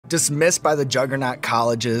dismissed by the juggernaut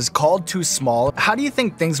colleges, called too small. How do you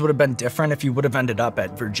think things would have been different if you would have ended up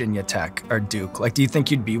at Virginia Tech or Duke? Like, do you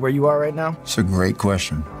think you'd be where you are right now? It's a great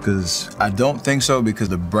question, because I don't think so, because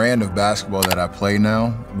the brand of basketball that I play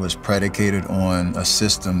now was predicated on a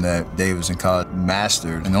system that Davidson College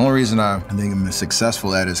mastered. And the only reason I think I'm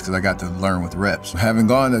successful at it is because I got to learn with reps. Having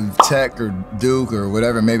gone to Tech or Duke or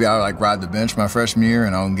whatever, maybe I'll like ride the bench my freshman year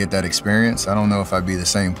and I don't get that experience. I don't know if I'd be the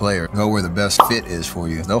same player. Go where the best fit is for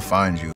you. They'll find you.